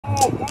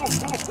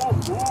Oh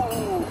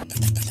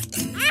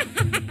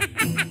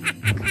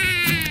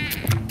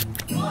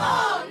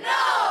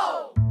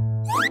no!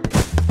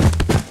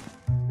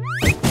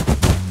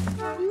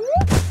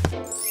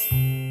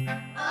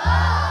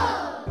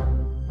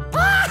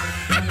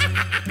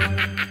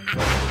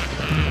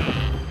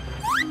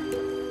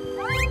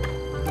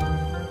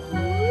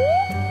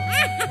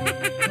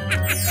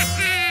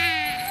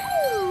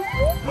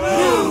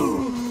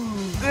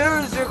 There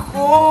is a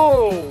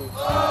hole!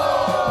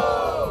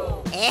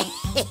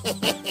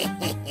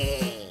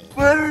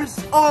 Where's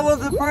all of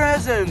the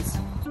presents?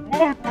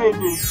 My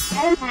presents!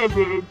 My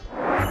presents!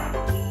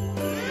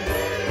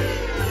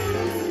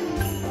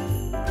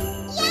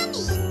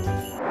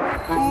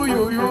 Oi,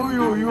 oi, oi,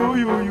 oi,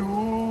 oi, oi, oi.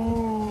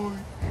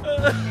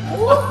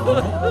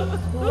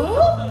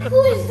 Who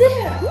is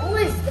there? Who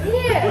is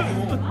there?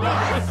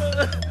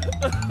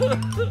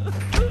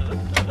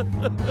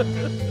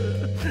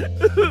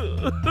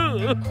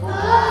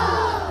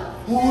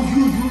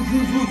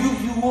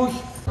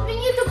 We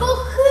need to go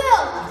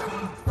help.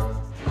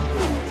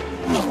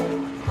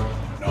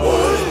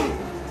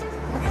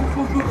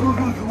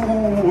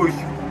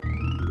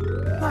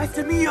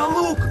 Nastya,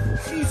 look!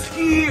 She's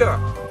here!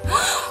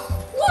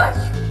 What?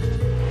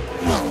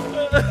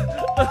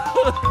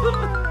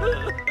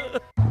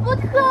 What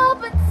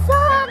happened,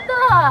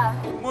 Santa?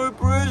 My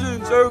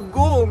presents are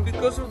gone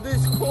because of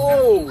this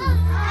hole!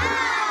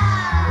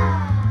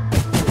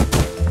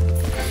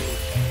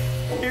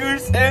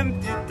 Here's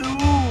empty too!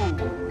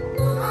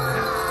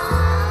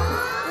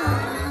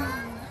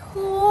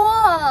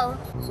 Cool.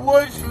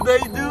 What should I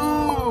do?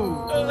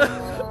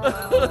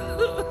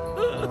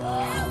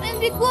 And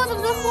because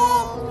of the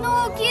hole,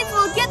 no kids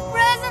will get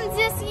presents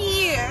this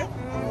year.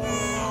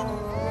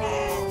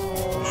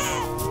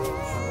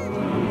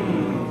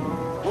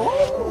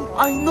 Oh,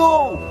 I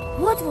know!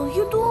 What will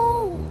you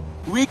do?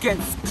 We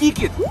can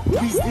stick it with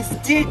the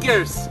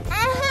stickers!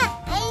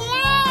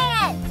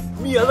 Yes!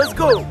 Mia, let's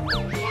go!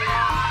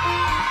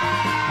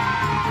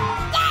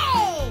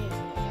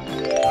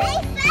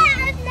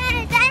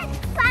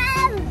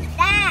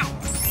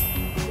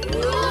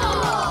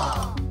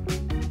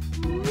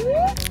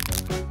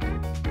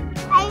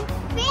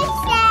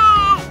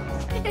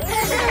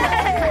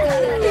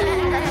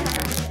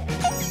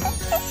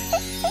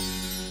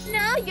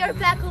 Now your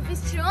back will be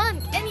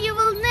strong and you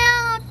will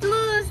not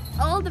lose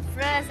all the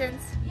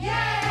presents.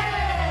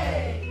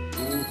 Yay!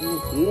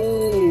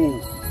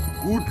 Oh,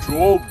 good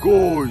job,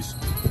 guys!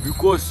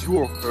 Because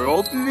you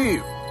helped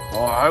me,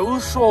 I will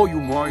show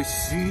you my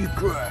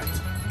secret.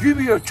 Give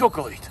me a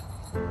chocolate.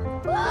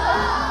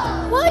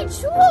 Why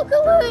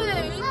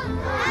chocolate?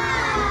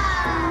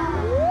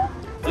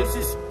 This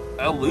is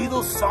a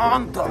little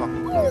Santa.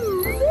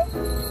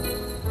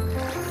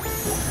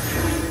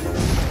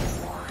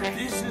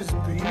 This is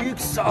big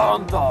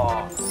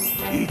Santa.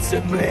 It's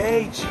a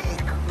magic.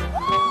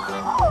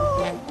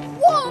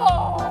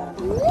 Whoa!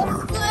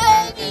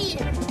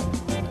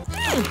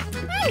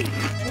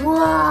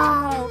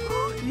 Wow!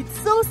 It's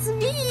so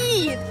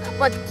sweet!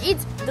 But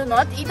kids do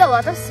not eat a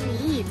lot of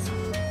sweets.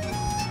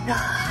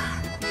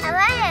 I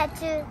want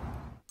to.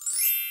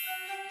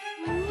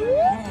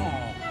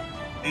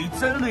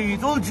 It's a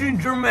little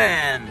ginger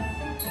man.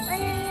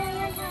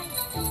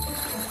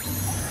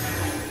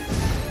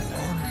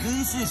 And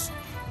this is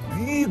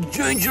big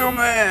ginger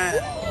man.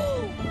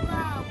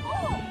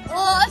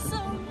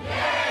 Awesome!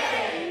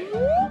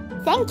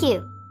 Thank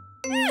you.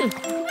 Yum,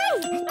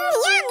 yum!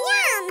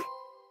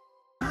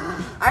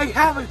 I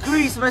have a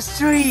Christmas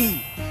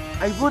tree.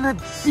 I want a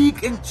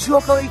big and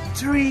chocolate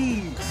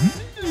tree.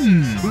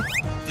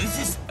 This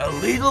is a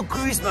little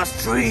Christmas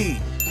tree.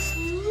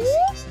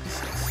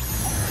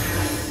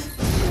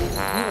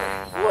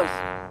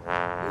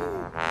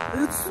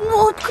 It's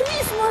not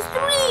Christmas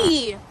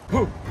tree!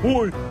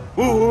 Oi!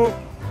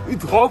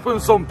 It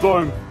happens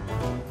sometime.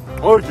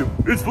 Artem,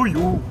 it's for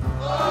you.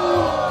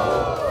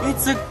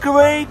 It's a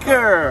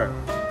cracker.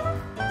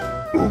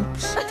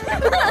 Oops.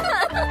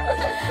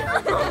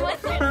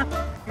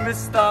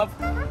 Messed up.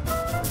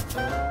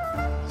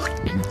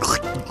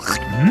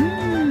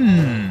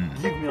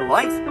 Give me a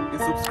like and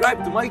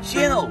subscribe to my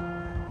channel.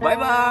 Bye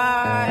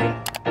bye.